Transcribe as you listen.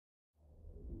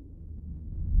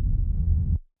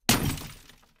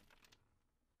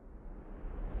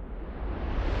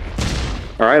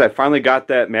Alright, I finally got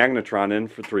that magnetron in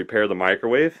to repair the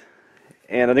microwave.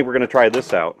 And I think we're going to try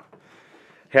this out.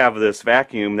 Have this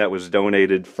vacuum that was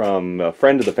donated from a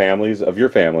friend of the families, of your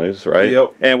families, right?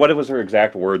 Yep. And what was her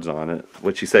exact words on it?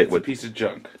 What'd she say? It's a piece of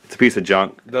junk. It's a piece of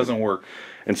junk. It doesn't work.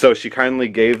 And so she kindly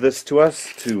gave this to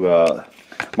us to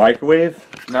microwave.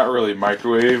 Not really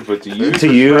microwave, but to use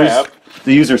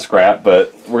To use her scrap,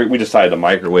 but we decided to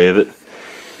microwave it.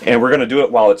 And we're going to do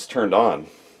it while it's turned on.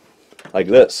 Like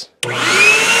this. Okay.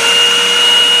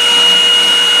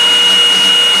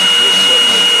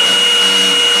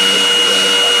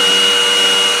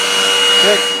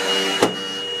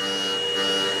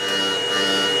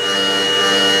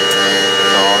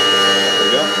 There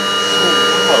we go.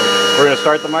 We're going to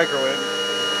start the microwave.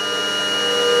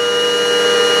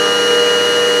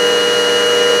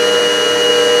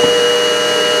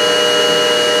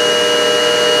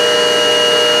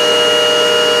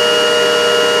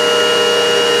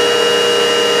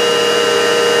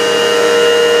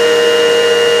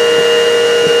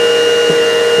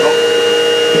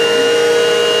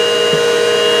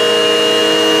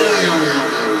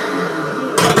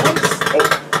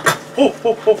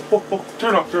 Oh.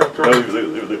 Turn off. No,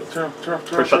 leave it. Turn off.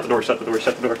 Shut the door. Turn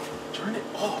it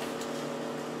off.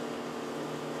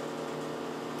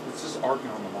 It's just arcing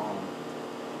on the bottom.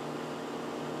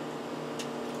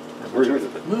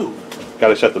 Move.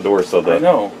 Gotta shut the door so that... I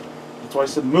know. That's why I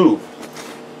said move.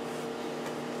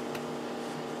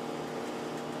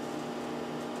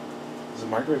 Is the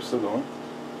microwave still going?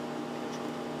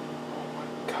 Oh my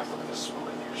god, look at the smoke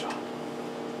in here, Sean.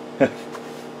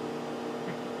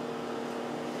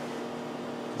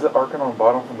 Is it arcing on the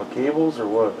bottom from the cables or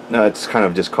what? No, it's kind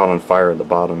of just caught on fire at the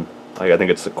bottom. Like, I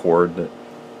think it's the cord that...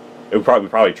 It would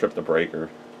probably trip the breaker.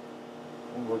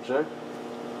 We'll go check?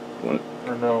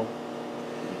 Or no?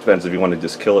 Depends if you want to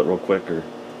just kill it real quick or...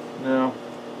 No.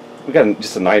 We got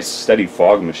just a nice steady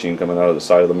fog machine coming out of the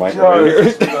side of the microwave here.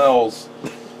 It smells.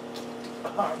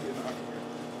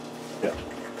 Yeah.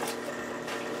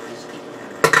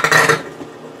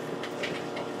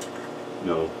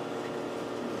 No.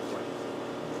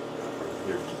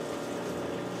 Here.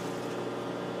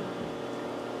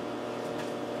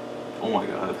 Oh my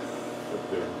god.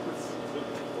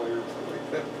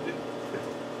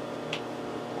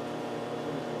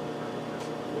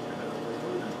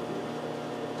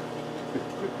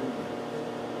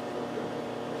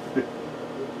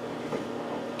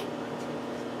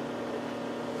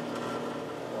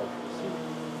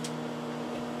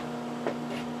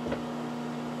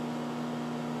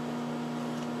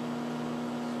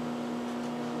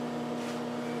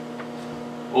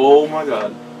 Oh my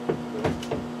god.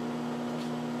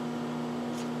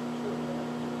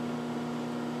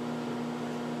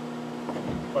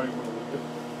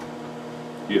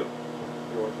 Yeah.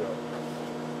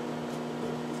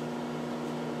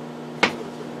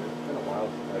 Been a while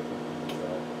since I've been to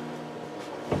that.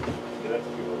 Yeah, that's a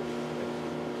good one.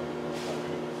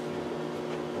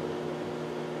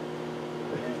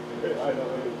 I know.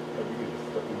 We could just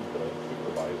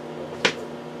supervise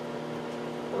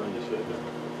burn the shit down.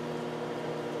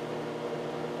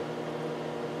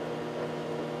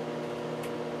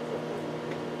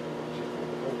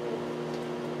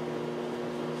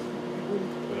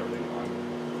 Put everything on.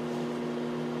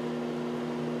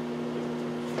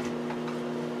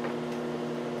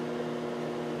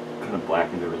 Kind of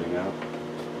blackened everything out.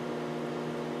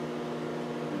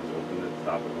 Just open it,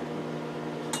 stop it.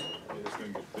 Yeah, it's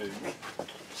gonna get big.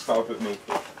 Stop it, move.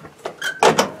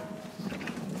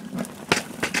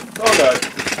 Oh god.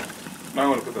 Now I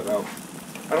want to put that out.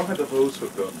 I don't have the hose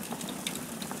hooked up.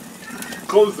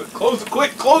 Close it,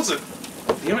 quick, close it!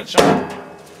 Damn it, Sean.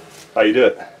 How you do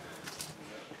it?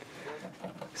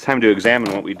 It's time to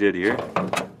examine what we did here.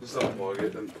 Just unplug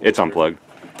it. It's unplugged.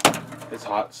 It's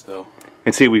hot still.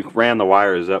 And see, we ran the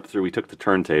wires up through, we took the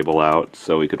turntable out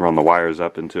so we could run the wires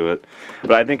up into it.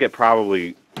 But I think it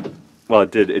probably, well,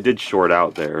 it did short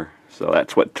out there. So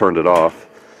that's what turned it off.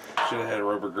 Should have had a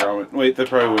rubber grommet. Wait, that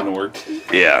probably wouldn't have worked.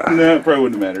 Yeah. No, it probably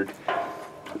wouldn't have mattered.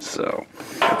 So,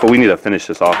 but we need to finish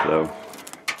this off though.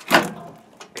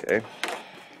 Okay.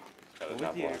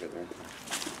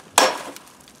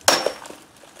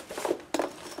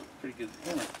 Pretty good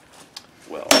hammer.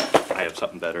 Well, I have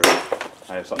something better.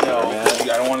 I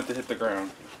don't want it to hit the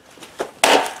ground.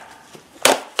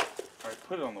 Alright,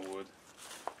 put it on the wood.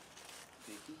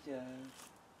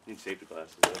 Need safety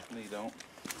glasses though. No, you don't.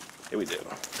 Yeah, we do.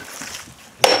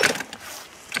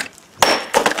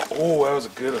 Oh, that was a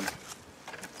good one.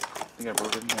 I think I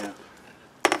broke it in half.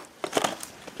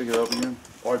 Pick it up again.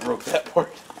 Oh, I broke that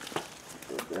part.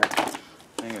 I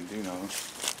ain't gonna do nothing.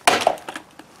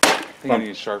 I think I need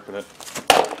to sharpen it.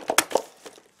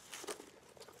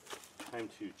 time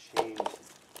to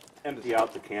empty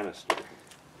out the canister.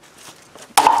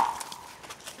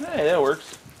 Hey, that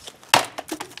works.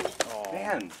 Oh,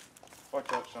 Man,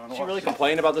 watch out, Sean. did you really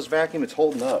complain about this vacuum? It's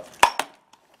holding up.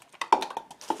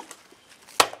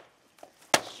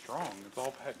 It's strong. It's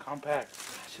all compact.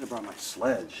 I should have brought my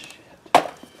sledge.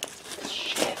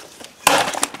 Shit.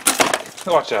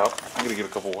 Watch out. I'm gonna get a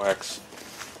couple whacks.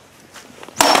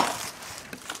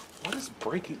 What is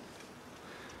breaking?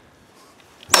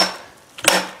 You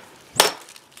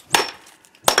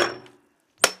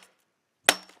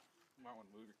might want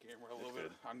to move your camera a little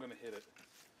bit. I'm gonna hit it.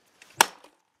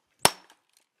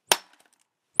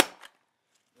 It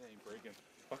ain't breaking.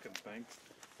 Fucking thing.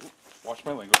 Ooh, watch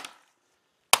my language.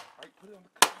 Alright, put it on the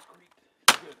concrete.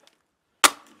 Good.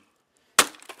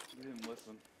 You didn't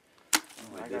listen.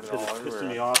 I got it all It's everywhere. pissing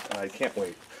me off, and I can't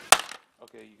wait.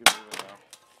 Okay, you can move it now.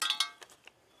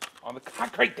 On the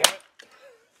concrete, damn it!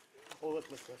 Oh, look.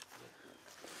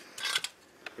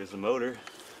 Here's the motor.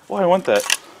 Oh, I want that.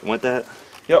 You want that?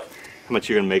 Yep. How much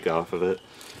you gonna make off of it?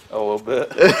 A little bit.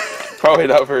 Probably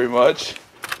not very much.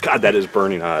 God, that is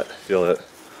burning hot. Feel it.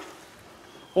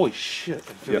 Holy shit, I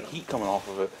can feel the heat coming off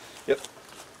of it. Yep.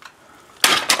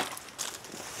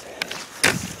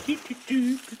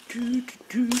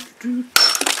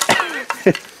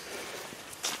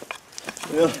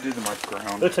 What you did to my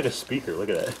ground? Looks like a speaker. Look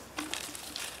at that.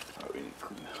 Oh, we need to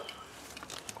clean that.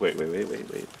 Wait.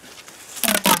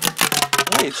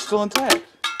 Hey, it's still intact.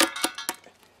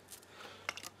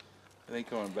 It ain't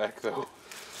coming back though.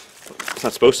 It's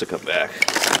not supposed to come back.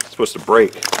 It's supposed to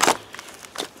break.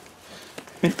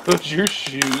 Those your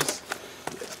shoes.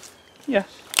 Yeah.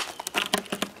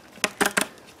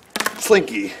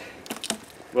 Slinky.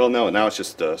 Well, no, now it's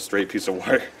just a straight piece of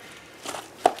wire.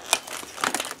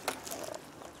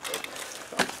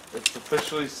 It's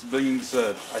officially being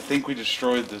said. I think we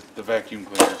destroyed the vacuum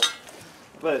cleaner.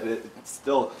 But it's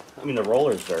still, I mean, the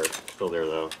rollers are still there,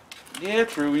 though. Yeah,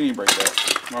 true. We need to break that.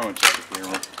 I want to check the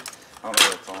camera. I don't know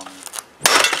what it's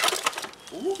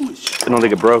on. Ooh, it's I don't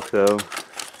think it broke, though. It's a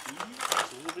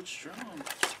little bit strong.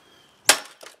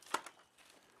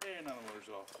 And now the motor's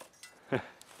off.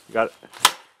 Got it.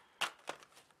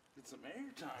 Get some air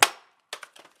time.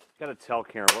 Gotta tell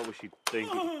Karen, what was she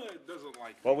thinking? It doesn't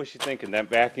like What was she thinking? That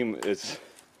vacuum is...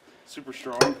 super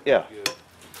strong. Yeah. Good.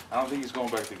 I don't think he's going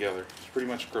back together. It's pretty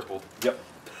much crippled. Yep.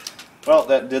 Well,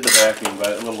 that did the vacuum, but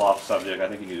a little off subject. I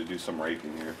think you need to do some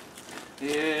raking here.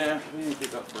 Yeah, we need to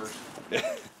pick up first.